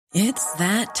It's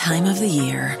that time of the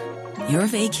year. Your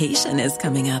vacation is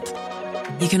coming up.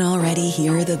 You can already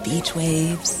hear the beach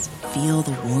waves, feel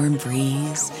the warm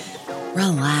breeze,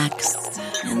 relax,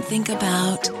 and think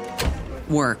about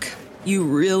work. You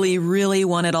really, really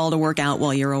want it all to work out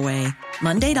while you're away.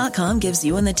 Monday.com gives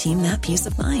you and the team that peace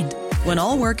of mind. When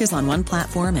all work is on one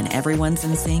platform and everyone's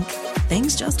in sync,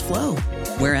 things just flow.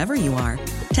 Wherever you are,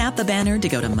 tap the banner to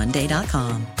go to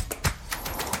Monday.com.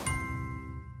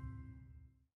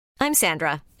 I'm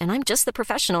Sandra, and I'm just the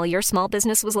professional your small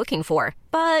business was looking for.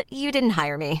 But you didn't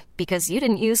hire me because you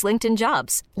didn't use LinkedIn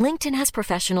Jobs. LinkedIn has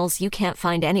professionals you can't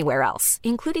find anywhere else,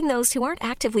 including those who aren't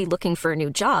actively looking for a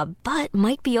new job, but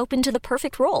might be open to the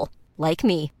perfect role, like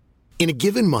me. In a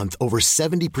given month, over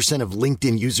 70% of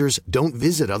LinkedIn users don't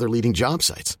visit other leading job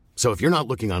sites. So if you're not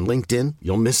looking on LinkedIn,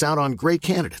 you'll miss out on great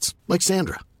candidates, like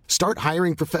Sandra. Start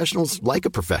hiring professionals like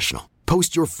a professional.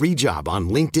 Post your free job on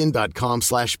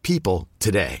linkedin.com/people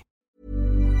today.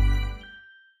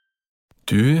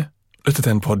 Du lytter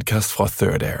til en podcast fra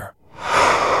Third Air.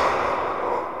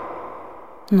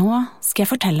 Nå skal jeg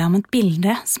fortelle om et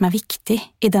bilde som viktig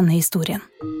I denne historien.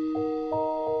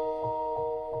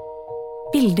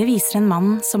 Bildet viser en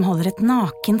mann som holder et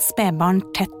nakent spedbarn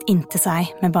tett inntil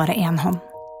seg med bare en hånd.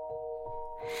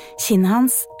 Kinnet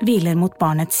hans hviler mot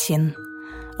barnets kinn,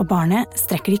 og barnet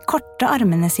strekker de korte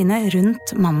armene sine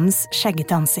rundt mannens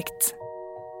skjeggete ansikt.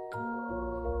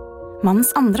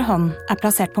 Mannens andre hånd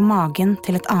plassert på magen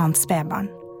til et annet spedbarn,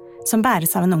 som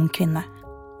bæres av en ung kvinne.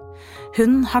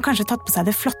 Hun har kanskje tatt på seg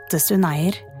det flotteste hun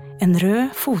eier, en rød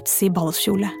fotsid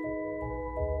ballkjole.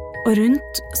 Og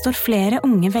rundt står flere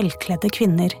unge velkledde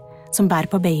kvinner som bærer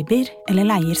på babyer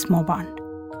eller leier små barn.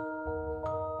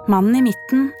 Mannen I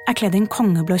midten kledd I en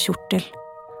kongeblå kjortel,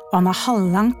 og han har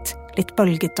halvlangt, litt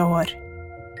bølgete hår.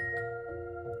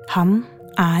 Han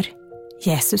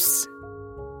Jesus.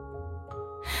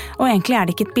 Og egentlig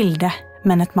det ikke et bilde,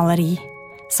 men et maleri,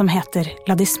 som heter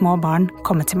 «La de små barn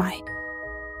komme til meg».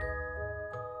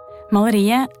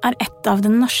 Maleriet et av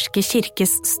den norske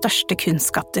kirkes største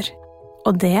kunstskatter,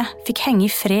 og det fikk henge I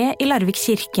fred I Larvik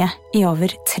kirke I over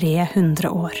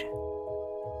 300 år.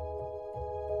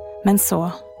 Men så,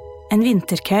 en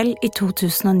vinterkveld I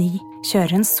 2009,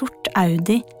 kjører en sort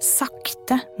Audi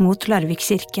sakte mot Larvik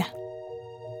kirke.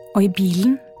 Og I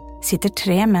bilen sitter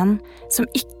 3 menn som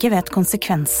ikke vet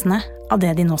konsekvensene av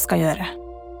det de nå skal gjøre.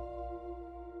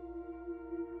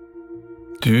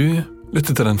 Du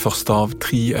lytter til den første av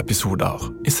 3 episoder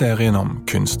I serien om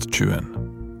Kunsttjuven.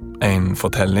 En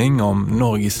fortelling om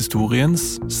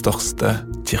Norgeshistoriens største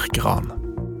kirkeran.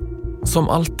 Som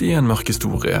alltid en mørk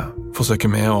historie, forsøker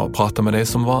vi å prate med de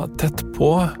som var tett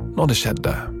på når det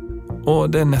skjedde. Og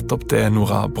det nettopp det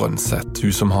Nora Brønseth,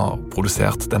 hun som har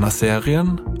produsert denne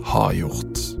serien, har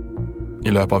gjort. I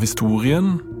løpet av historien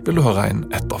vil du høre en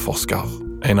etterforsker,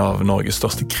 en av Norges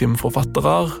største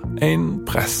krimforfattere, en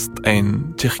prest,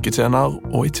 en kirketjener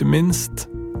og ikke minst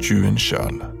tjuven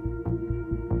selv.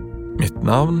 Mitt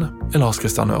navn Lars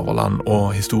Kristian Øverland,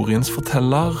 og historiens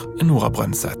forteller Nora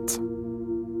Brønseth.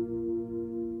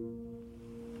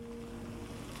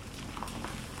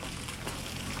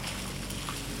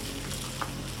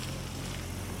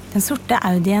 Den sorte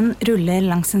Audien ruller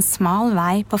langs en smal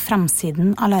vei på framsiden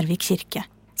av Larvik kirke,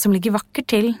 som ligger vakkert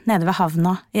til nede ved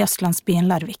havna I østlandsbyen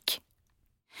Larvik.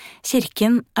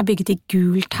 Kirken bygget I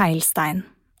gul teglstein,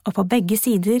 og på begge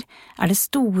sider det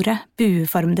store,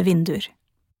 bueformede vinduer.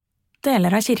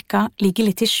 Deler av kirka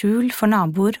ligger litt I skjul for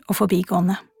naboer og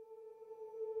forbigående.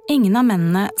 Ingen av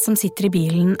mennene som sitter I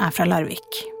bilen fra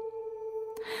Larvik.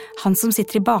 Han som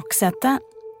sitter I baksetet,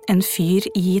 en fyr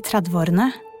I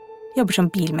 30-årene, jobber som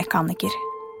bilmekaniker.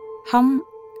 Han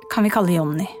kan vi kalle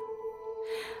Jonny.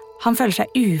 Han føler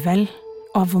seg uvel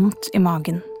og har vondt I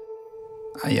magen.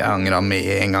 Jeg angret med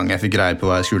en gang jeg fikk greie på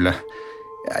hva jeg skulle.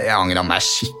 Jeg angret meg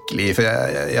skikkelig, for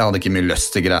jeg hadde ikke mye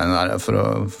lyst til greiene der, for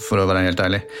å være helt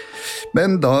ærlig.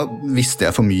 Men da visste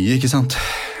jeg for mye, ikke sant?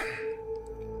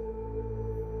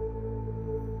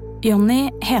 Jonny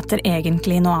heter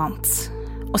egentlig noe annet,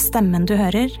 og stemmen du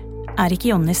hører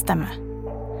ikke Jonnys stemme.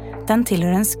 Den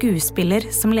tilhører en skuespiller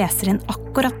som leser inn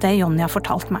akkurat det Jonny har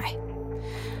fortalt meg.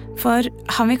 For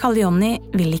han vi kaller Jonny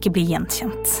vil ikke bli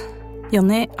gjenkjent.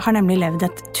 Jonny har nemlig levd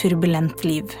et turbulent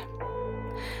liv.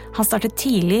 Han startet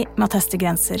tidlig med å teste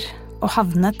grenser, og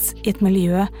havnet I et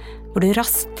miljø hvor du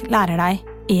raskt lærer deg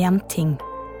én ting.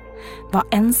 Hva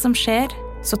enn som skjer,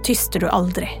 så tyster du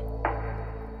aldri.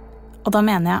 Og da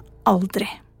mener jeg aldri.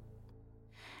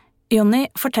 Jonny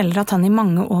forteller at han I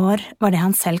mange år var det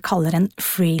han selv kaller en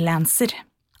freelancer,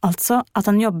 altså at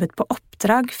han jobbet på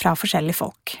oppdrag fra forskjellige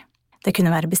folk. Det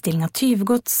kunne være bestilling av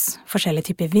tyvegods, forskjellige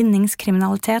typer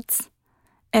vinningskriminalitet,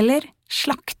 eller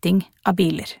slakting av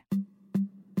biler.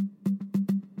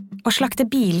 Å slakte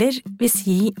biler vil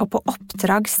si å på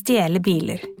oppdrag stjele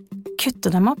biler, kutte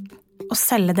dem opp og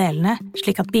selge delene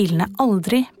slik at bilene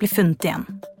aldri blir funnet igjen.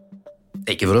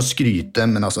 Ikke for å skryte,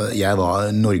 men jeg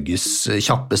var Norges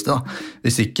kjappeste, da.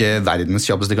 Hvis ikke verdens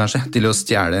kjappeste, kanskje, til å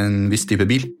stjele en viss type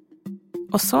bil.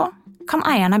 Og så kan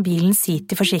eieren av bilen si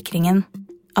til forsikringen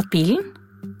at bilen,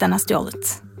 den er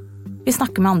stjålet. Vi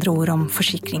snakker med andre ord om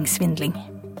forsikringssvindling.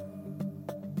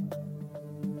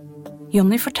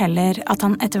 Jonny forteller at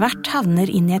han etter hvert havner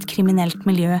inn i et kriminelt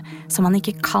miljø som han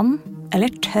ikke kan eller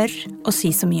tør å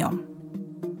si så mye om.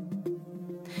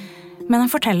 Men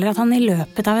han forteller at han i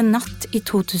løpet av en natt i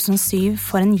 2007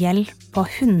 får en gjeld på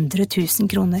 100 000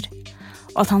 kroner,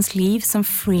 og at hans liv som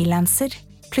freelancer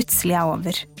plutselig er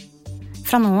over.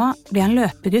 Fra nå av blir han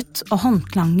løpegutt og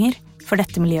håndlanger for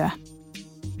dette miljøet.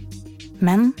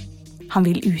 Men han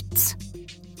vil ut,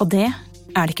 og det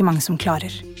er det ikke mange som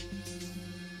klarer.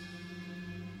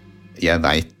 Jeg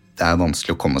vet det er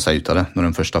vanskelig å komme seg ut av det når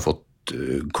en først har fått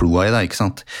kloa i det, ikke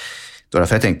sant? Det var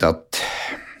derfor jeg tenkte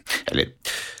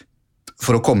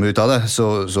for å komme ut av det,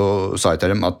 så sa jeg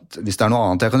til dem at hvis det er noe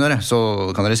annet jeg kan gjøre, så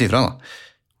kan dere si fra da.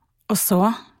 Og så,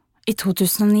 i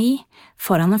 2009,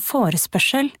 får han en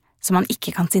forespørsel som han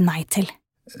ikke kan si nei til.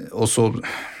 Og så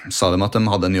sa de at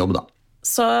de hadde en jobb da.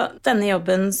 Så denne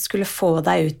jobben skulle få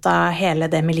deg ut av hele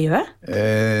det miljøet?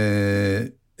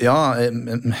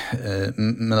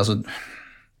 Men altså,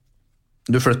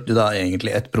 du flytter da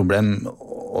egentlig et problem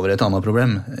over et annet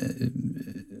problem.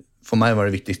 For meg var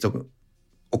det viktigst å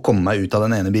komme meg ut av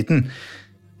den ene biten.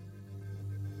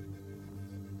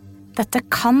 Dette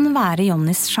kan være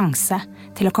Jonnys sjanse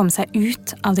til å komme seg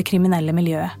ut av det kriminelle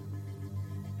miljøet.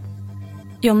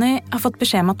 Jonny har fått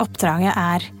beskjed om at oppdraget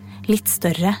er litt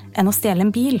større enn å stjele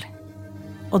en bil.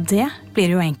 Og det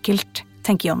blir jo enkelt,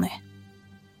 tenker Jonny.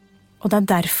 Og det er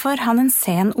derfor han en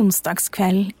sen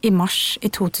onsdagskveld i mars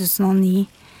i 2009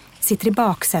 sitter i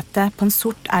baksetet på en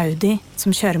sort Audi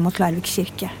som kjører mot Larvik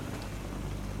kirke.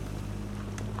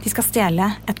 De skal stjele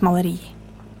et maleri.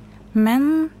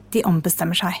 Men de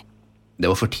ombestemmer seg. Det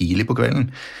var for tidlig på kvelden.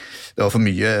 Det var for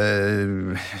mye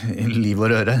liv og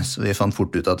røre, så vi fant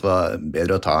fort ut at det var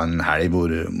bedre å ta en helg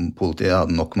hvor politiet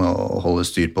hadde nok med å holde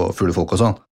styr på fulle folk og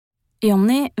sånn.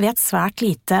 Jonny vet svært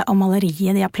lite om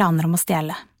maleriet de har planer om å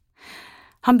stjele.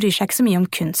 Han bryr seg ikke så mye om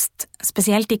kunst,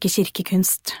 spesielt ikke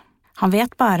kirkekunst. Han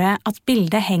vet bare at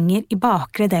bildet henger i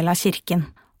bakre del av kirken,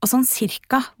 og sånn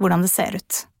cirka hvordan det ser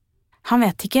ut. Han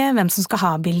vet ikke hvem som skal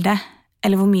ha bildet,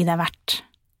 eller hvor mye det er verdt.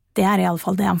 Det er i alle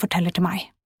fall det han forteller til meg.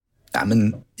 Ja,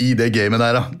 men i det gamet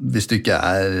der da, hvis du ikke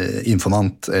er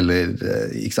informant, eller,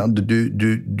 ikke sant,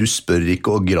 du spør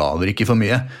ikke og graver ikke for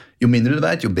mye. Jo mindre du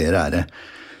vet, jo bedre er det.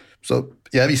 Så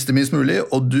jeg visste minst mulig,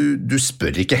 og du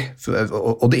spør ikke,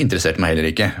 og det interesserte meg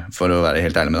heller ikke, for å være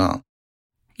helt ærlig med deg.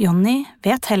 Jonny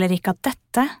vet heller ikke at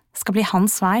dette skal bli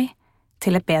hans vei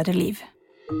til et bedre liv.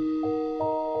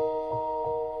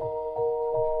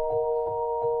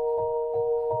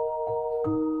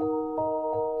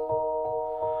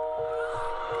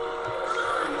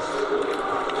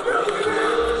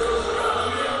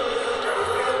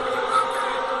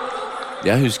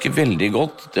 Jeg husker veldig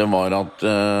godt, det var at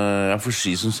jeg får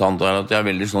si som sant er at jeg er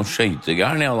veldig sånn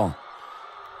skøytegærn, ja da.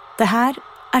 Det her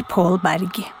er Pål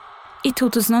Berg. I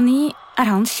 2009 er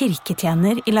han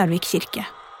kirketjener i Larvik kirke.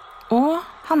 Og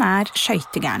han er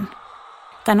skøytegærn.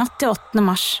 Det er natt til 8.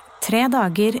 mars, 3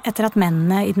 dager etter at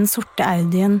mennene i den sorte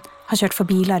Audien har kjørt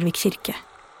forbi Larvik kirke.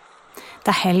 Det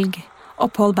er helg,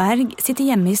 og Pål Berg sitter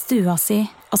hjemme i stua si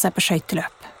og ser på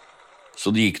skøyteløp. Så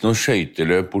det gikk noen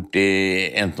skøyteløp borti,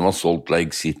 enten det var Salt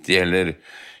Lake City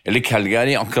eller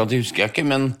Calgary, akkurat det husker jeg ikke,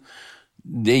 men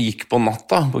det gikk på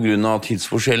natta på grunn av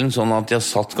tidsforskjellen, sånn at jeg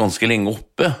satt ganske lenge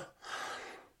oppe,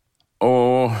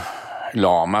 og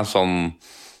la meg sånn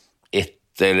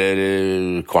 1 eller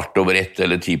 1:15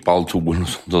 eller 1:10 eller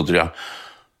noe sånt, tror jeg.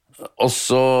 Og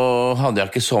så hadde jeg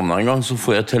ikke sovnet en gang, så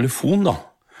får jeg telefon da,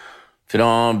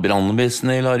 fra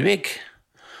brannvesenet i Larvik,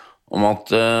 om at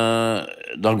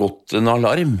det har gått en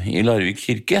alarm i Larvik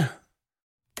kirke.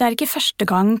 Det er ikke første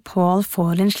gang Pål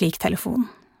får en slik telefon,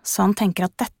 så han tenker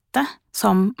at dette,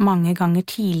 som mange ganger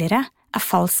tidligere, er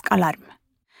falsk alarm.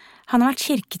 Han har vært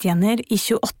kirketjener i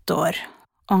 28 år,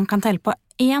 og han kan telle på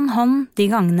 1 hånd de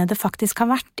gangene det faktisk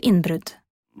har vært innbrudd.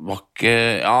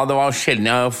 Det var sjelden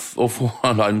jeg å få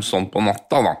alarm sånn på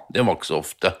natta da, det var ikke så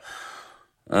ofte.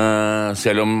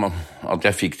 Selv om at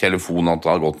jeg fikk telefon at det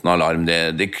har gått en alarm,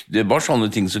 det var sånne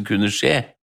ting som kunne skje.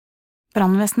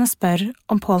 Brannvesenet spør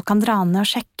om Pål kan dra ned og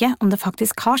sjekke om det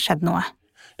faktisk har skjedd noe.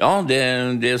 Ja,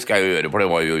 det skal jeg gjøre, for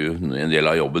det var jo en del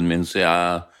av jobben min, så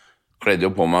jeg kledde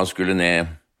jo på meg og skulle ned.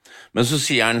 Men så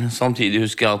sier han, samtidig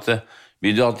husker jeg at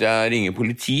vil du at jeg ringer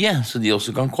politiet, så de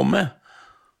også kan komme?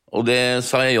 Og det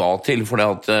sa jeg ja til, for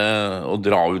at å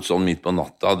dra ut sånn midt på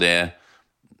natta, det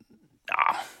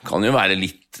kan jo være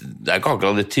litt, det ikke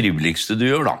akkurat det triveligste du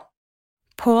gjør da.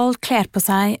 Paul kler på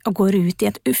seg og går ut i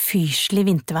et ufyselig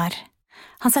vintervær.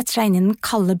 Han setter seg inn i den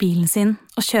kalde bilen sin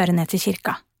og kjører ned til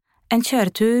kirka. En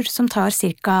kjøretur som tar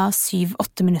ca.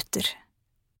 7-8 minutter.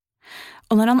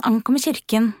 Og når han ankommer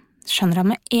kirken, skjønner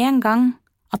han med en gang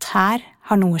at her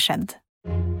har noe skjedd.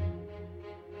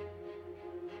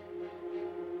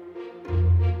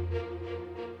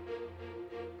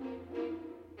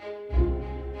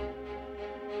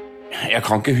 Jeg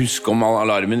kan ikke huske om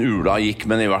alarmen ula gikk,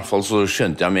 men i hvert fall så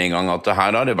skjønte jeg med en gang at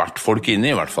her har det vært folk inne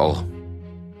i hvert fall.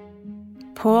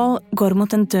 Paul går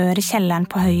mot en dør i kjelleren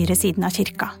på høyre siden av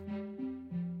kirka.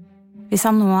 Hvis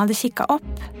han nå hadde kikket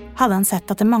opp, hadde han sett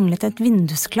at det manglet et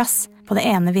vindusglass på det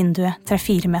ene vinduet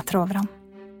 3-4 meter over han.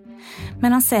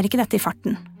 Men han ser ikke dette i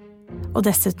farten, og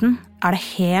dessuten er det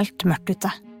helt mørkt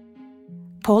ute.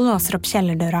 Paul låser opp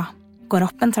kjellerdøra, går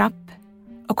opp en trapp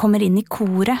og kommer inn i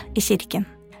koret i kirken,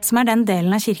 som er den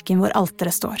delen av kirken hvor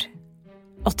alteret står.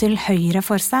 Og til høyre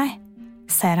for seg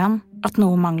ser han at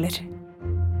noe mangler.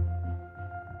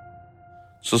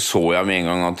 Så jeg med en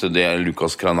gang at det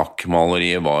Lucas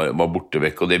Cranach-maleriet var borte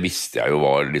vekk, og det visste jeg jo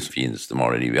var det fineste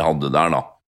maleriet vi hadde der da.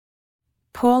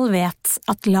 Paul vet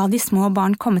at La de små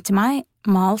barn komme til meg,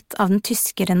 malt av den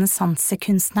tyske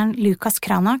renessansekunstneren Lucas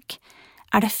Cranach,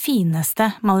 er det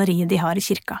fineste maleriet de har i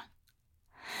kirka.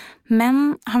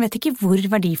 Men han vet ikke hvor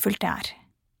verdifullt det er.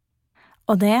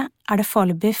 Og det er det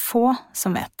foreløpig få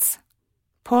som vet.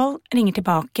 Paul ringer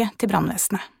tilbake til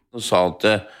brannvesenet. Og sa at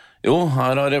jo,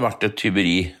 her har det vært et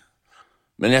tyveri.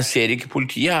 Men jeg ser ikke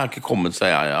politiet, jeg har ikke kommet seg.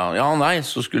 Ja, nei,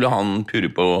 så skulle han purre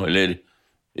på, eller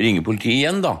ringe politiet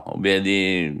igjen da, og be de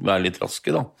være litt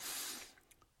raske da.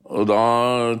 Og da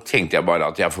tenkte jeg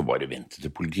bare at jeg får bare vente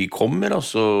til politiet kommer, og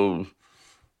så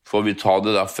får vi ta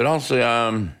det derfra. Så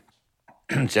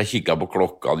jeg kikket på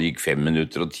klokka, det gikk 5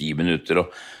 minutter og 10 minutter, og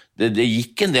det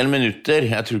gikk en del minutter.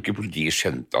 Jeg tror ikke politiet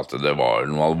skjønte at det var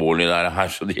noe alvorlig der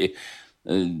her, så de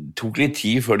tok litt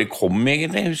tid før de kom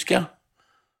egentlig, husker jeg.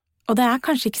 Og det er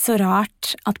kanskje ikke så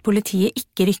rart at politiet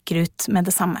ikke rykker ut med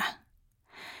det samme.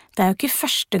 Det er jo ikke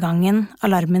første gangen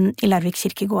alarmen i Larvik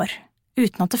kirke går,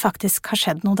 uten at det faktisk har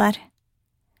skjedd noe der.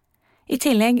 I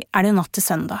tillegg er det jo natt til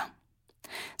søndag,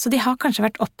 så de har kanskje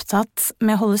vært opptatt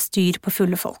med å holde styr på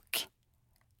fulle folk.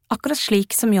 Akkurat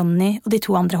slik som Jonny og de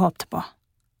 2 andre håpte på.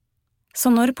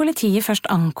 Så når politiet først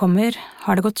ankommer,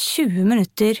 har det gått 20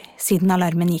 minutter siden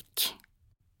alarmen gikk.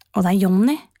 Og det er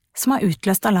Jonny som har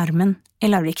utløst alarmen i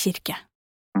Larvik kirke.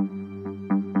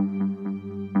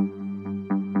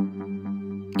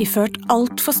 Iført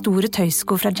alt for store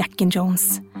tøysko fra Jack &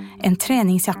 Jones, en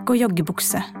treningsjakke og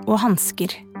joggebukse og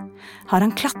hansker, har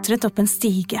han klatret opp en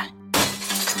stige.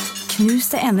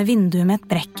 Knust det ene vinduet med et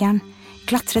brekkjern,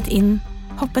 klatret inn,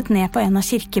 hoppet ned på en av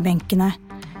kirkebenkene,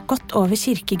 gått over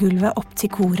kirkegulvet opp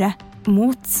til koret,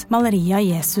 mot maleriet av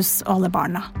Jesus og alle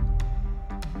barna.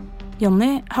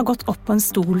 Jonny har gått opp på en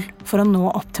stol for å nå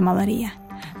opp til maleriet,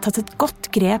 tatt et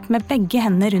godt grep med begge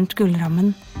hendene rundt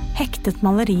gullrammen, hektet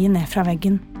maleriet ned fra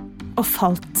veggen og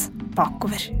falt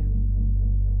bakover.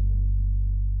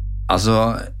 Altså,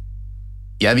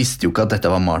 jeg visste jo ikke at dette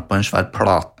var malt på en svær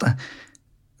plate.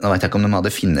 Nå vet jeg ikke om de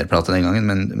hadde finnerplate den gangen,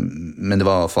 men det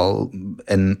var i hvert fall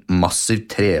en massiv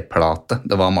treplate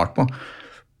det var malt på.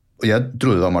 Og jeg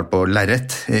trodde det var malt på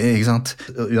lerret, ikke sant?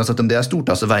 Uansett om det er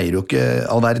stort, så veier jo ikke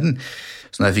all verden.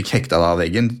 Så når jeg fikk hekta det av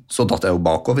veggen, så datt jeg jo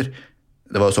bakover.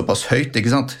 Det var jo såpass høyt,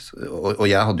 ikke sant? Og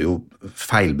jeg hadde jo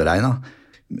feilberegnet.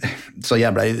 Så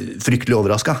jeg ble fryktelig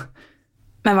overrasket.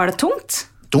 Men var det tungt?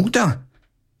 Tungt, ja.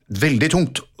 Veldig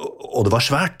tungt. Og det var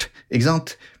svært, ikke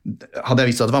sant? Hadde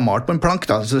jeg visst at det var malt på en plank,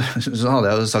 da, så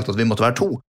hadde jeg jo sagt at vi måtte være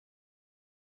 2.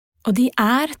 Og de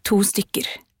er 2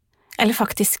 stykker. Eller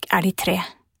faktisk er de 3.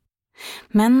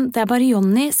 Men det er bare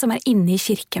Jonny som er inne i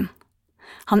kirken.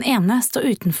 Han ene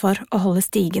står utenfor og holder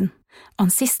stigen, og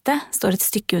han siste står et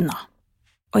stykke unna.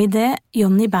 Og i det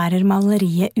Jonny bærer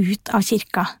maleriet ut av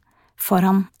kirka, får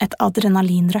han et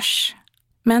adrenalinrush.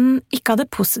 Men ikke av det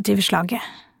positive slaget.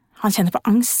 Han kjenner på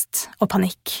angst og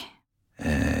panikk.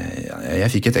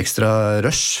 Jeg fikk et ekstra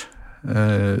rush,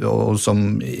 og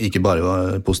som ikke bare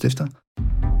var positivt. Da.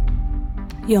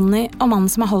 Jonny og mannen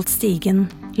som har holdt stigen,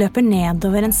 løper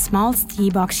nedover en smal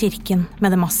sti bak kirken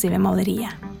med det massive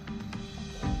maleriet.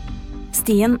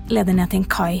 Stien leder ned til en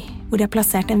kai, hvor de har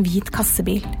plassert en hvit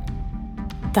kassebil.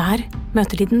 Der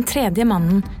møter de den 3.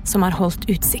 mannen som har holdt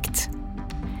utsikt.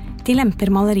 De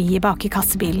lemper maleriet bak i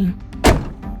kassebilen.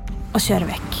 og kjører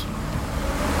vekk.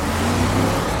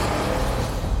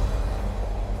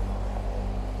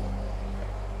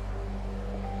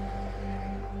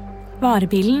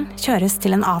 Varebilen kjøres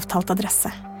til en avtalt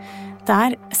adresse.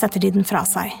 Der setter de den fra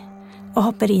seg, og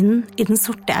hopper inn i den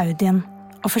sorte Audien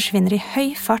og forsvinner i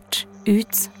høy fart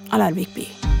ut av Larvik by.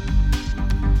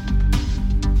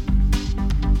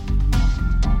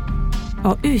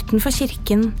 Og utenfor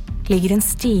kirken ligger en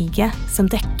stige som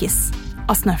dekkes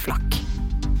av snøflakk.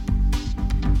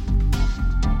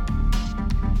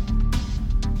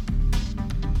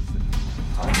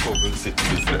 Her får vi sitte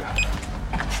i fred.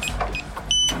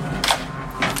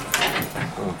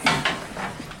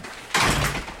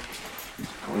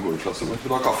 Kan vi gå i klasse? Vil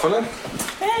du ha kaffe, eller?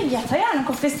 Jeg tar gjerne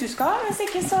kaffe hvis du skal, hvis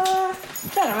ikke så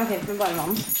klarer jeg meg fint med bare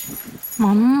vann.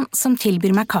 Mannen som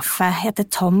tilbyr meg kaffe heter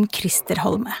Tom Christer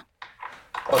Holme.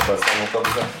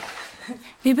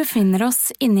 Vi befinner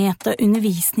oss inne i et av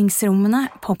undervisningsrommene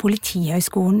på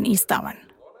Politihøgskolen i Stavern.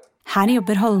 Her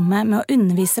jobber Holme med å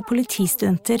undervise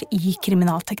politistudenter i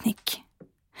kriminalteknikk.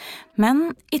 Men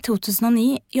i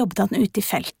 2009 jobbet han ute i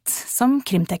felt som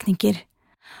krimtekniker,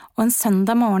 og en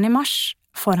søndag morgen i mars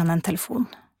får han en telefon.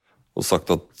 Og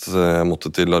sagt at jeg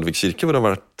måtte til Larvik kirke, hvor det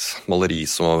har vært maleri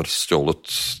som har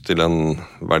stjålet til en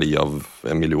verdi av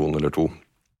 1 million eller 2.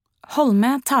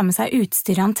 Holme tar med seg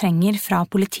utstyret han trenger fra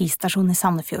politistasjonen i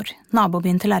Sandefjord,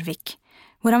 nabobyen til Larvik,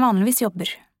 hvor han vanligvis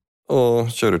jobber. Og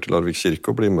kjører til Larvik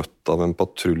kirke og blir møtt av en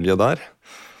patrulje der.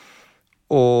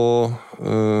 Og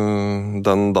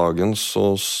den dagen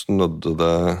så snødde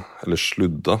det, eller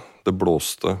sludda, det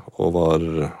blåste og var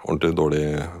ordentlig dårlig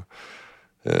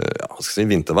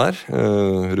vintervær.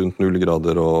 Rundt 0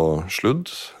 grader og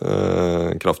sludd,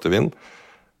 kraftig vind.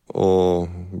 Og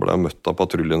ble møtt av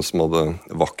patruljen som hadde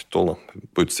vakthold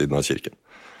på utsiden av kirken.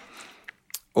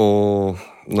 Og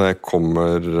når jeg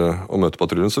kommer og møter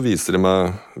patruljen, så viser de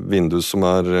meg vinduet som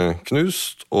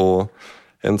knust, og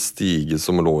en stige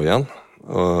som lå igjen,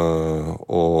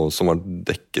 og som var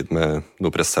dekket med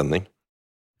noe presenning.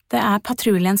 Det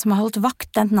patruljen som har holdt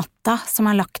vakt den natta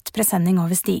som har lagt presenning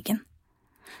over stigen,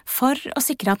 for å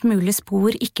sikre at mulige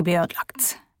spor ikke blir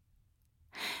ødelagt.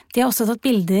 De har også tatt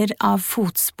bilder av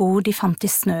fotspor de fant i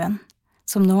snøen,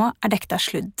 som nå dekket av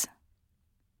sludd.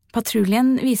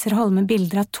 Patruljen viser Holme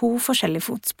bilder av 2 forskjellige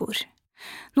fotspor.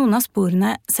 Noen av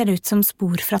sporene ser ut som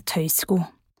spor fra tøysko,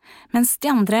 mens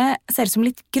de andre ser ut som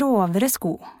litt grovere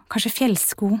sko, kanskje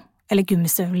fjellsko eller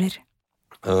gummistøvler.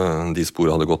 De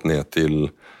sporene hadde gått ned til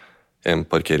en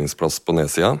parkeringsplass på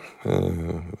nedsida,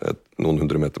 noen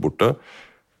 100 meter borte,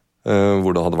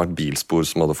 hvor det hadde vært bilspor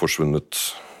som hadde forsvunnet.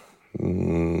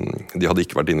 De hadde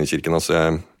ikke vært inne i kirken, så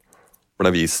jeg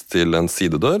ble vist til en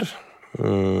sidedør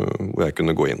hvor jeg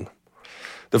kunne gå inn.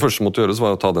 Det første som måtte gjøres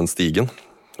var å ta den stigen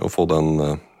og få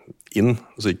den inn,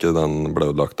 så ikke den ble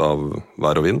ødelagt av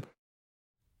vær og vind.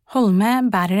 Holme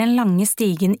bærer den lange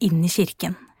stigen inn i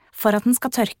kirken for at den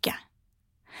skal tørke.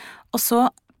 Og så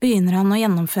begynner han å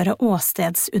gjennomføre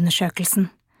åstedsundersøkelsen,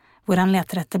 hvor han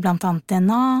leter etter blant annet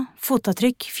DNA,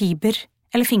 fotavtrykk, fiber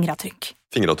eller fingeravtrykk.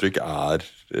 Fingeravtrykk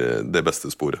det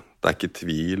beste sporet. Det ikke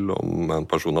tvil om en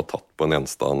person har tatt på en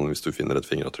gjenstand hvis du finner et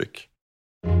fingeravtrykk.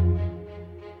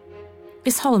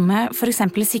 Hvis Holme for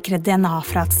eksempel sikrer DNA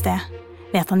fra et sted,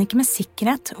 vet han ikke med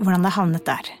sikkerhet hvordan det havnet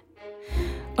der.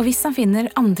 Og hvis han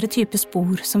finner andre typer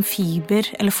spor som fiber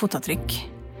eller fotavtrykk,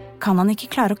 kan han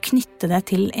ikke klare å knytte det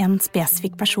til en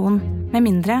spesifikk person, med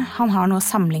mindre han har noe å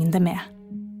sammenligne det med.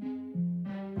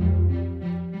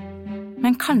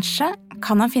 Men kanskje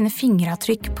kan han finne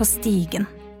fingeravtrykk på stigen,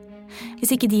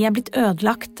 hvis ikke de blitt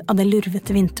ødelagt av det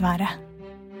lurvete vinterværet.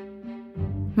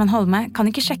 Men Holme kan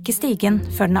ikke sjekke stigen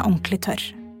før den ordentlig tørr.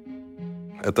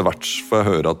 Etter hvert får jeg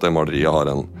høre at det maleriet har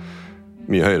en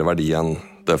mye høyere verdi enn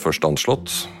det først anslått,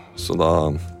 så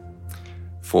da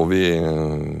får vi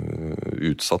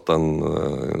utsatt den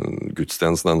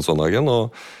gudstjenesten den søndagen,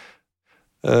 og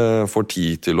får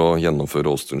tid til å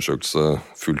gjennomføre åstedsundersøkelse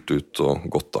fullt ut og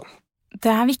godt da.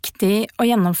 Det viktig å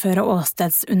gjennomføre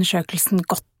åstedsundersøkelsen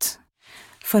godt.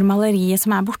 For maleriet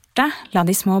som borte, la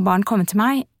de små barn komme til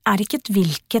meg, ikke et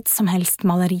hvilket som helst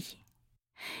maleri.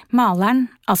 Maleren,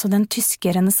 altså den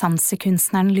tyske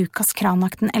renessansekunstneren Lucas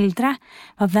Cranach den eldre,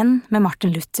 var venn med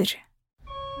Martin Luther.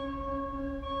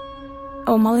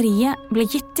 Og maleriet ble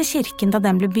gitt til kirken da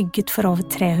den ble bygget for over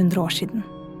 300 år siden.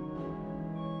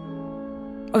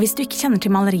 Og hvis du ikke kjenner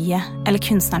til maleriet eller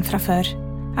kunstneren fra før,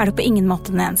 du på ingen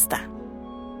måte den eneste.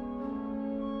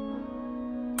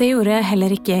 Det gjorde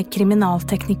heller ikke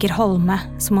kriminaltekniker Holme,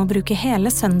 som må bruke hele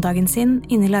søndagen sin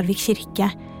inne i Larvik kirke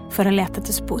for å lete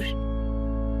etter spor.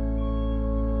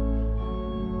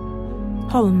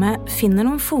 Holme finner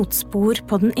noen fotspor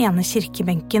på den ene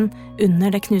kirkebenken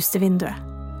under det knuste vinduet.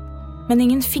 Men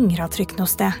ingen fingeravtrykk noe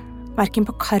sted, hverken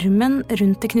på karmen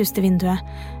rundt det knuste vinduet,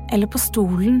 eller på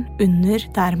stolen under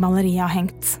der maleriet har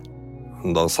hengt.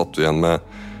 Da satt vi igjen med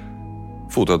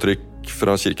fotavtrykk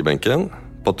fra kirkebenken.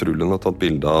 Patruljen har tatt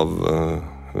bilde av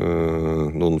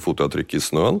noen fotavtrykk i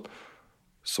snøen,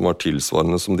 som var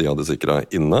tilsvarende som de hadde sikret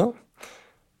inne.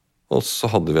 Og så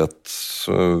hadde vi et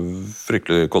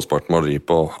fryktelig kostbart maleri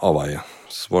på avveie.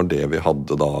 Så var det vi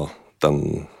hadde da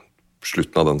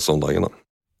slutten av den søndagen.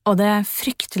 Og det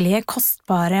fryktelige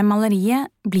kostbare maleriet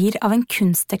blir av en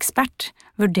kunstekspert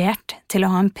vurdert til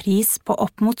å ha en pris på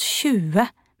opp mot 20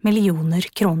 millioner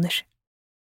kroner.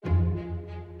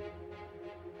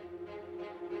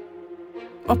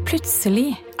 Og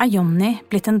plutselig er Jonny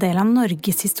blitt en del av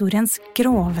norgeshistoriens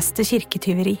groveste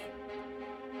kirketyveri.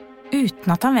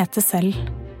 Uten at han vet det selv.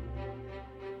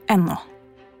 Ennå.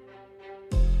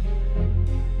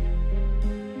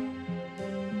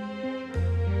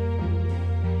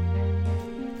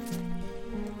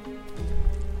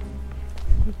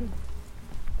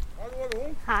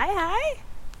 Hei, hei.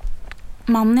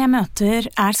 Mannen jeg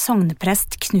møter er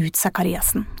sogneprest Knut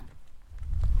Zakariassen.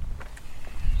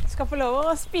 Skal få lov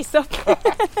å spise opp.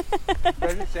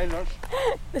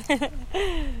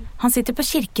 Han sitter på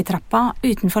kirketrappa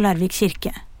utenfor Larvik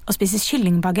kirke og spiser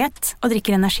kyllingbagett og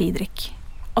drikker energidrikk.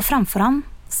 Og framfor han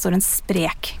står en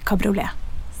sprek kabriolet.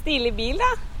 Stilig bil,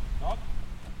 da. Ja.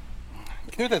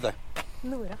 Knut heter jeg.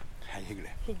 Nora. Hei,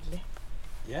 hyggelig. Hyggelig.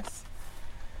 Yes.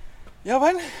 Ja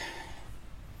vel.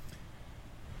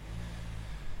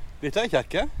 Dette er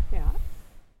kirke. Ja.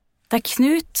 Det er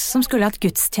Knut som skulle hatt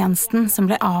gudstjenesten som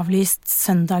ble avlyst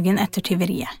søndagen etter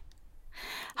tyveriet.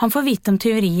 Han får vite om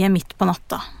tyveriet midt på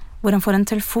natta, hvor han får en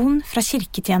telefon fra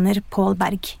kirketjener Pål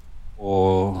Berg.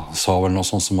 Og sa vel noe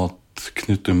sånn som at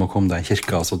Knut, du må komme deg i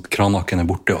kirka, altså kranakken er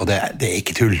borte, og det er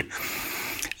ikke tull.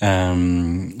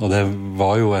 Og det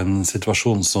var jo en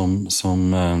situasjon som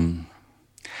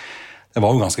det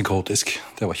var jo ganske kaotisk.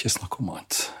 Det var ikke snakk om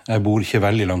annet. Jeg bor ikke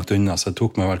veldig langt unna, så det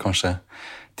tok meg vel kanskje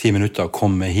 10 minutter å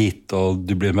komme hit, og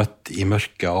du blir møtt i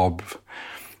mørket av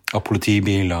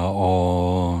politibiler,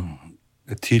 og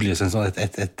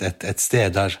et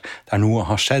sted der noe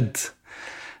har skjedd.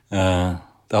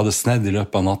 Det hadde snedd i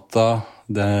løpet av natta.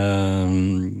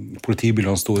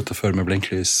 Politibilene sto utenfor med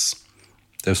blinklys.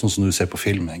 Det er jo sånn som du ser på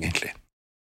film, egentlig.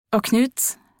 Og Knut,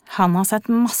 han har sett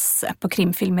masse på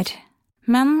krimfilmer.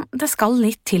 Men det skal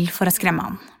litt til for å skremme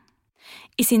han.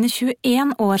 I sine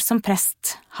 21 år som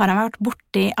prest har han vært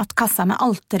borti at kassa med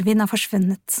altervin har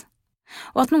forsvunnet,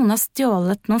 og at noen har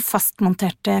stjålet noen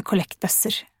fastmonterte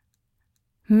kollektbøsser.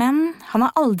 Men han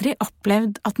har aldri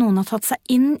opplevd at noen har tatt seg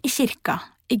inn i kirka,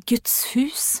 i Guds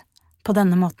hus, på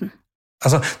denne måten.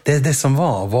 Altså, det som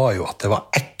var jo at det var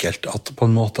ekkelt at på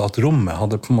en måte at rommet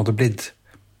hadde på en måte blitt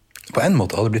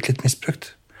litt misbrukt.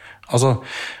 Altså,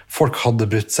 folk hadde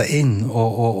brutt seg inn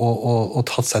og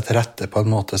tatt seg til rette på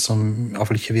en måte som i hvert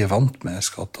fall ikke vi er vant med,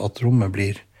 at rommet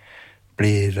blir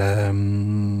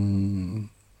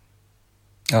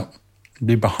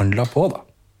behandlet på, da.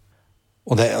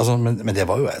 Og det, altså, men det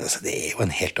var jo, altså, det er jo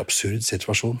en helt absurd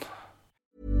situasjon.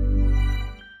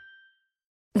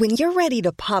 When you're ready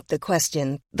to pop the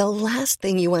question, the last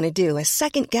thing you want to do is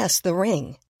second-guess the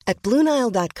ring. At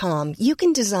BlueNile.com, you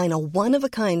can design a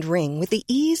one-of-a-kind ring with the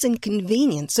ease and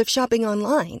convenience of shopping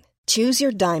online. Choose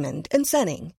your diamond and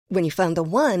setting. When you find the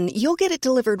one, you'll get it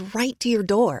delivered right to your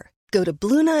door. Go to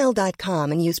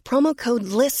BlueNile.com and use promo code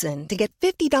LISTEN to get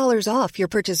 $50 off your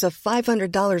purchase of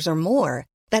 $500 or more.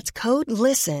 That's code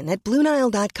LISTEN at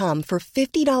BlueNile.com for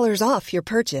 $50 off your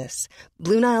purchase.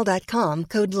 BlueNile.com,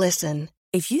 code LISTEN.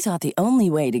 If you thought the only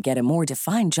way to get a more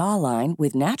defined jawline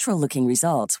with natural-looking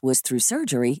results was through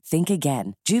surgery, think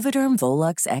again. Juvederm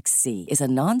Volux XC is a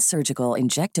non-surgical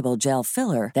injectable gel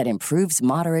filler that improves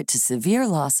moderate to severe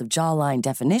loss of jawline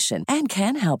definition and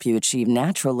can help you achieve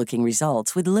natural-looking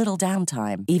results with little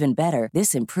downtime. Even better,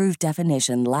 this improved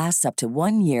definition lasts up to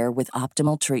 1 year with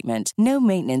optimal treatment. No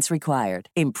maintenance required.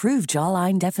 Improve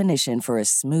jawline definition for a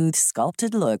smooth,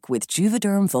 sculpted look with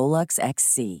Juvederm Volux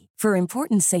XC. For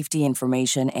important safety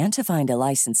information and to find a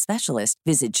licensed specialist,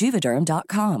 visit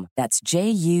Juvederm.com. That's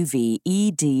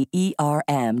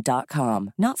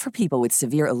JUVEDERM.com. Not for people with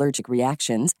severe allergic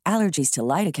reactions, allergies to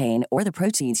lidocaine, or the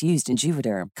proteins used in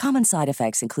Juvederm. Common side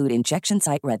effects include injection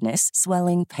site redness,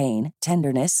 swelling, pain,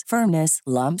 tenderness, firmness,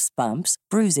 lumps, bumps,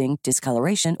 bruising,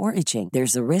 discoloration, or itching.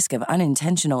 There's a risk of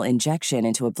unintentional injection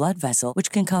into a blood vessel, which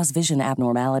can cause vision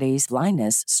abnormalities,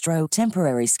 blindness, stroke,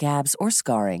 temporary scabs, or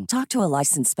scarring. Talk to a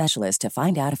licensed specialist specialist to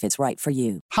find out if it's right for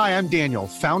you. Hi, I'm Daniel,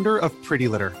 founder of Pretty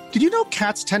Litter. Did you know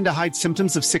cats tend to hide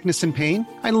symptoms of sickness and pain?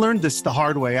 I learned this the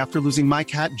hard way after losing my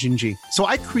cat, Gingy. So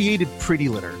I created Pretty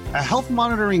Litter, a health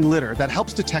monitoring litter that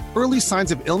helps detect early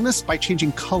signs of illness by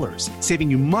changing colors,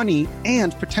 saving you money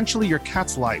and potentially your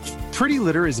cat's life. Pretty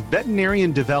Litter is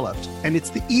veterinarian developed, and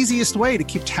it's the easiest way to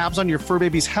keep tabs on your fur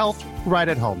baby's health right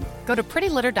at home. Go to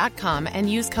prettylitter.com and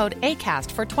use code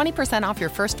ACAST for 20% off your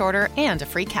first order and a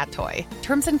free cat toy.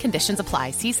 Terms and conditions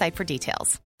apply. See site for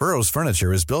details. Burrow's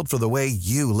furniture is built for the way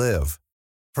you live.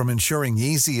 From ensuring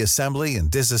easy assembly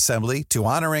and disassembly to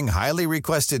honoring highly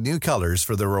requested new colors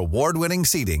for their award-winning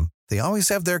seating, they always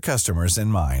have their customers in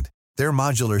mind. Their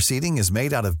modular seating is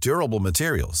made out of durable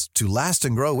materials to last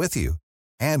and grow with you.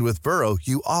 And with Burrow,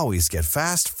 you always get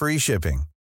fast, free shipping.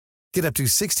 Get up to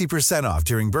 60% off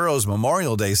during Burrow's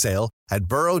Memorial Day sale at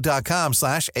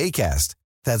burrow.com/ACAST.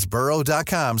 That's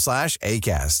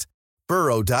burrow.com/ACAST.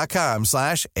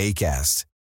 burrow.com/ACAST.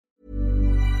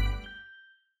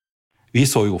 Vi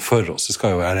så jo for oss, det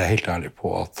skal jo være helt ærlig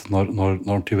på, at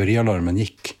når tyverialarmen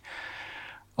gikk,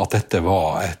 at dette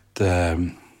var et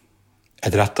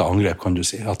rettet angrep, kan du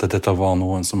si. At dette var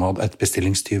noen som hadde et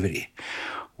bestillingstyveri.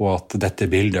 Og at dette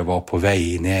bildet var på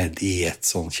vei ned i et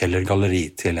sånn kjellergalleri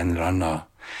til en eller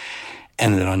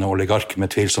annen oligark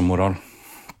med tvilsom moral.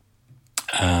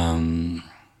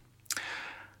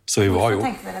 Så vi var jo... Hvorfor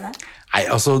tenkte dere det? Nei,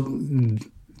 altså...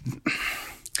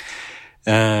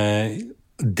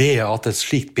 Det at et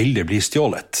slikt bilde blir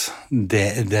stjålet,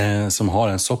 det som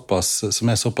er såpass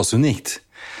unikt,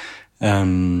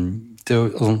 det er jo...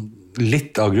 Altså,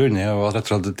 litt av grunnen er jo at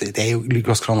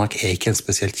Lukas Cranach er ikke en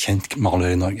spesielt kjent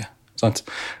maler i Norge, sant?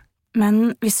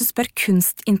 Men hvis du spør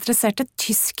kunstinteresserte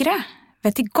tyskere,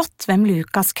 vet de godt hvem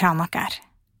Lukas Cranach er.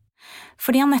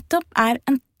 Fordi han nettopp er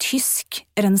en tysk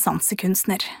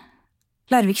renessansekunstner.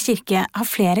 Larvik kirke har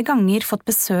flere ganger fått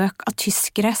besøk av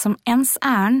tyskere som ens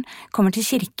ærend kommer til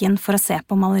kirken for å se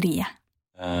på maleriet.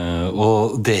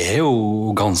 Og det er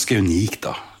jo ganske unikt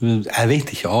da. Jeg vet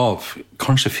ikke av,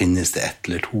 kanskje finnes det 1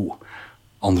 eller 2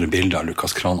 andre bilder av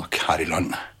Lukas Cranach her i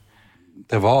landet.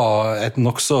 Det var et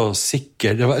nok så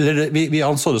sikkert, vi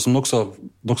anså det som nok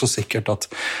så sikkert at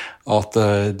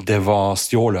det var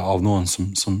stjålet av noen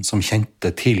som kjente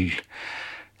til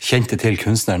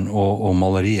kunstneren og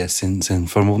maleriet sin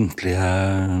formodentlige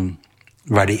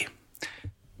verdi.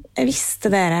 Visste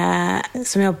dere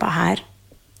som jobbet her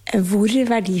hvor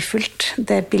verdifullt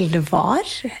det bildet var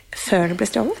før det ble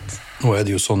stjålet? Nå er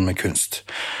det jo sånn med kunst,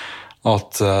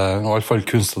 at, i hvert fall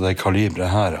kunst av det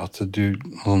kalibret her, at du,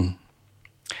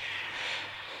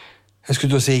 jeg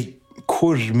skulle til å si,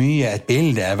 hvor mye et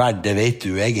bilde er verdt, det vet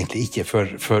du egentlig ikke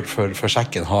før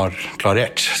sjekken har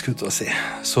klarert, skulle til å si.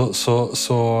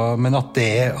 Men at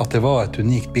det var et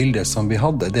unikt bilde som vi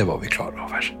hadde, det var vi klar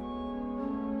over.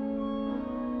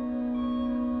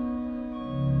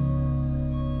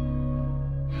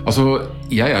 Altså,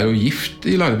 jeg er jo gift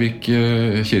i Larvik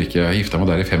kirke. Jeg gifta meg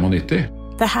der i 95.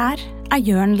 Det her er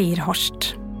Jørn Lier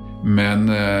Horst. Men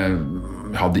jeg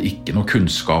hadde ikke noe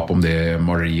kunnskap om det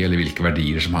maleriet eller hvilke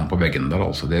verdier som hang på veggen der.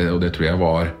 Altså. Og det tror jeg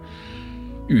var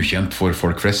ukjent for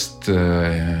folk flest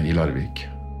i Larvik.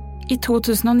 I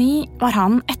 2009 var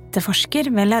han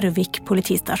etterforsker ved Larvik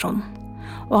politistasjon,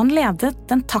 og han ledet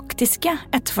den taktiske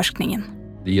etterforskningen.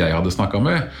 De jeg hadde snakket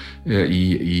med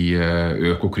i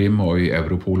Økokrim og i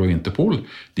Europol og Interpol,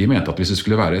 de mente at hvis det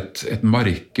skulle være et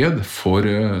marked for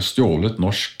stjålet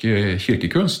norsk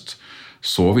kirkekunst,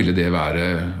 så ville det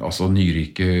være altså,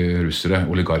 nyrike russere,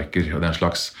 oligarker og den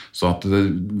slags. Så at det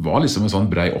var liksom en sånn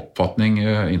brei oppfatning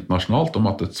internasjonalt om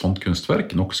at et sånt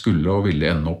kunstverk nok skulle og ville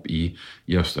ende opp i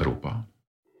Øst-Europa.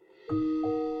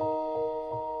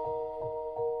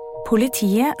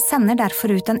 Politiet sender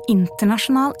derfor ut en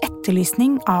internasjonal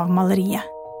etterlysning av maleriet,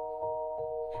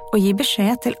 og gir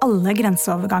beskjed til alle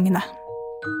grenseovergangene.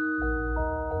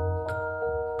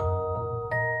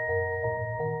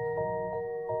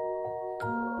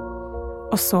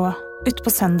 Og så, ut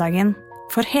på søndagen,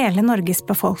 får hele Norges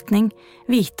befolkning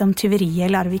vite om tyveriet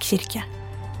i Larvik kirke.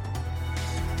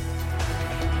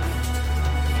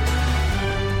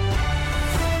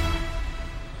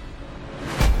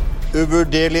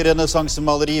 Uvurderlig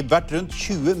renessansemaleri verdt rundt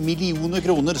 20 millioner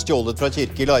kroner stjålet fra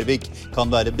kirke i Larvik kan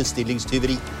være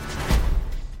bestillingstyveri.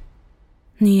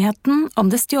 Nyheten om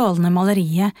det stjålne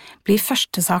maleriet blir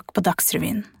førstesak på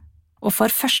Dagsrevyen, og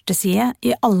får førsteside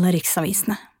i alle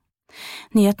riksavisene.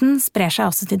 Nyheten sprer seg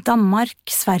også til Danmark,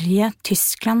 Sverige,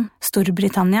 Tyskland,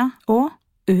 Storbritannia og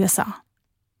USA.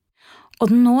 Og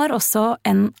den når også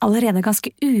en allerede ganske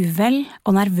uvel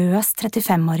og nervøs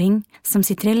 35-åring som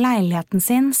sitter i leiligheten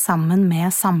sin sammen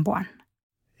med samboeren.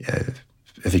 Jeg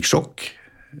Jeg fikk sjokk.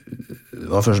 Det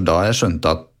var først da jeg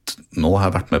skjønte at nå har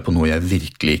jeg vært med på noe jeg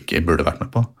virkelig ikke burde vært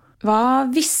med på. Hva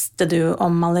visste du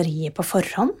om maleriet på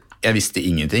forhånd? Jeg visste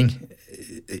ingenting.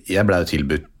 Jeg ble jo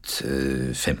tilbudt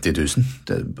 50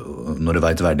 000. Når du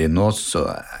vet verdien nå, så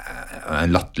er det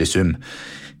en latterlig sum.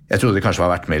 Jeg trodde det kanskje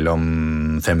var verdt mellom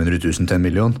 500 000 til 1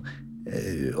 million.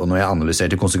 Og når jeg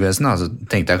analyserte konsekvensene, så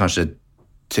tenkte jeg kanskje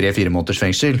 3-4 måneders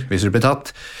fengsel hvis du ble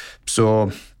tatt. Så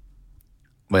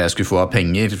hva jeg skulle få av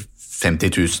penger,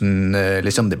 50 000,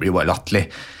 liksom, det blir jo bare latterlig.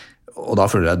 Og da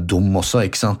føler jeg dum også,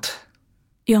 ikke sant?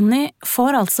 Jonny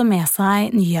får altså med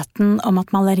seg nyheten om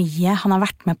at maleriet han har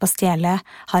vært med på å stjele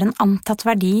har en antatt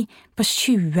verdi på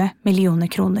 20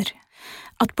 millioner kroner.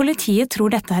 At politiet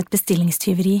tror dette er et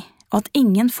bestillingstyveri, og at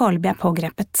ingen foreløpig er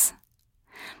pågrepet.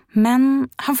 Men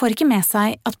han får ikke med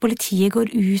seg at politiet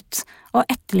går ut og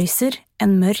etterlyser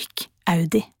en mørk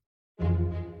Audi.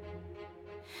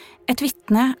 Et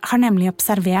vitne har nemlig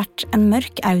observert en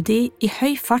mørk Audi i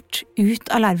høy fart ut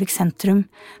av Larvik sentrum,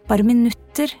 bare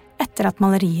minutter etter at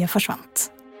maleriet forsvant.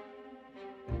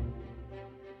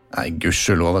 Nei,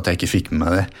 gudskjelov at jeg ikke fikk med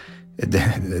meg det.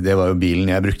 Det var jo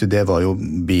bilen jeg brukte, det var jo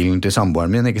bilen til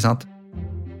samboeren min, ikke sant?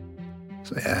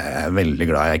 Så jeg er veldig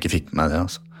glad jeg ikke fikk med meg det,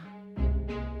 altså.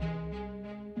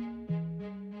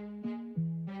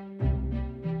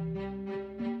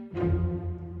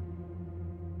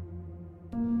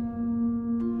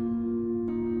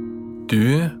 Du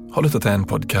har lyttet til en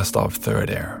podcast av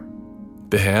Third Air.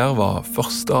 Det her var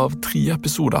første av 3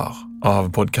 episoder av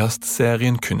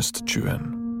podcastserien Kunsttjuven.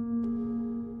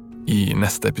 I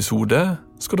neste episode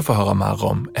skal du få høre mer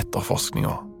om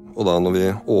etterforskninga. Og da når vi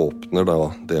åpner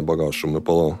det bagasjerommet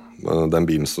på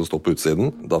den bilen som står på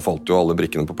utsiden, da falt jo alle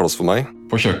brikkene på plass for meg.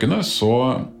 På kjøkkenet så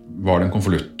var det en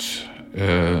konvolutt.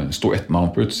 Stod et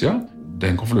navn på utsida.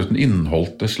 Den konvolutten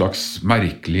inneholdt et slags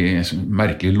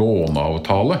merkelig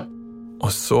låneavtale. Og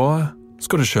så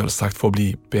skal du selvsagt få bli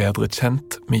bedre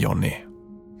kjent med Jonny.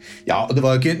 Ja, og det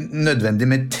var jo ikke nødvendig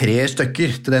med 3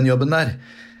 stykker til den jobben der.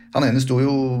 Han ene stod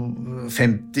jo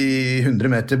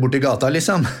 50-100 meter bort i gata,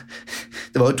 liksom.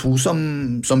 Det var jo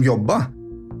 2 som jobba.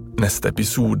 Neste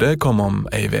episode kommer om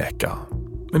ei veke,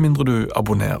 med mindre du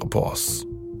abonnerer på oss.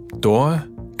 Da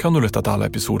kan du lytte til alle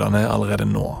episodene allerede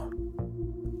nå.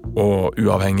 Og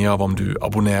uavhengig av om du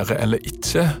abonnerer eller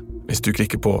ikke, hvis du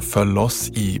klikker på «Følg oss»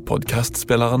 i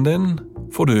podcastspilleren din,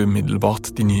 får du umiddelbart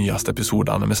de nyeste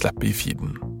episodene vi slipper i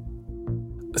feeden.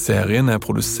 Serien er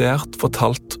produsert,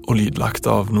 fortalt og lydlagt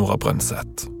av Nora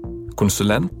Brønseth.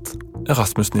 Konsulent er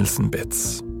Rasmus Nilsen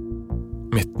Bitz.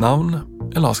 Mitt navn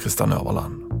er Lars Kristian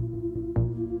Øverland.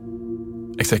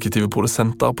 Eksekutive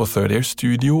produsenter på Third Air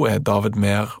Studio er David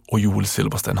Mehr og Joel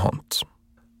Silberstein Hunt.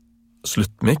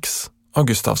 Sluttmix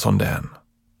av Gustav Sondén.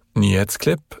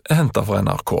 Nyhetsklipp er hentet fra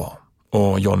NRK,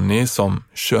 og Jonny, som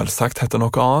selvsagt heter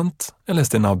noe annet, er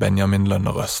lest inn av Benjamin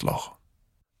Lønne Røsler.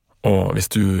 Og hvis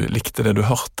du likte det du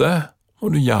hørte, må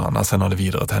du gjerne sende det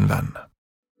videre til en venn.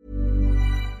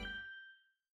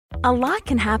 A lot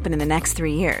can happen in the next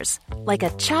 3 years. Like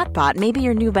a chatbot may be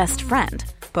your new best friend.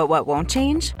 But what won't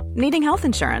change? Needing health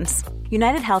insurance.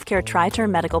 United Healthcare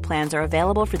Tri-Term Medical Plans are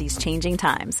available for these changing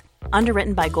times.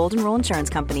 Underwritten by Golden Rule Insurance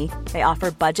Company, they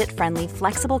offer budget-friendly,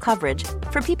 flexible coverage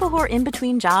for people who are in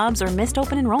between jobs or missed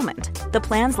open enrollment. The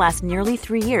plans last nearly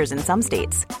 3 years in some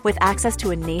states, with access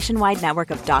to a nationwide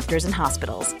network of doctors and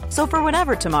hospitals. So for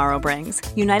whatever tomorrow brings,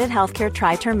 United Healthcare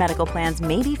Tri-Term Medical Plans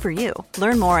may be for you.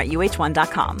 Learn more at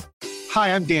uh1.com.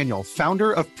 Hi, I'm Daniel,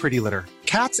 founder of Pretty Litter.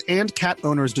 Cats and cat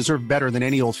owners deserve better than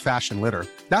any old-fashioned litter.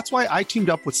 That's why I teamed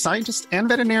up with scientists and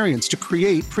veterinarians to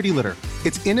create Pretty Litter.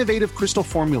 Its innovative crystal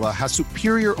formula has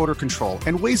superior odor control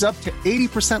and weighs up to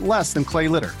 80% less than clay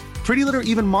litter. Pretty Litter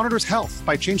even monitors health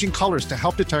by changing colors to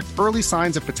help detect early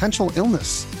signs of potential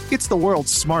illness. It's the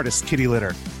world's smartest kitty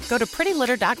litter. Go to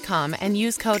prettylitter.com and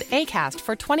use code ACAST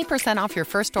for 20% off your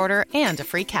first order and a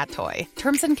free cat toy.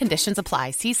 Terms and conditions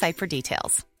apply. See site for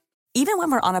details. Even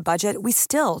when we're on a budget, we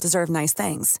still deserve nice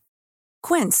things.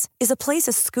 Quince is a place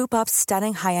to scoop up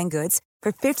stunning high-end goods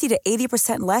for 50 to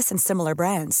 80% less than similar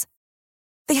brands.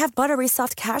 They have buttery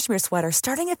soft cashmere sweaters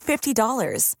starting at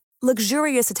 $50,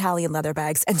 luxurious Italian leather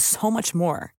bags, and so much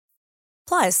more.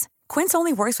 Plus, Quince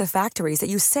only works with factories that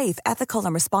use safe, ethical,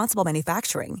 and responsible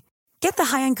manufacturing. Get the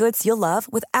high-end goods you'll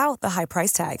love without the high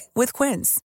price tag with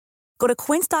Quince. Go to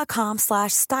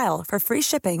quince.com/style for free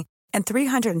shipping and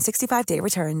 365-day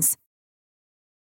returns.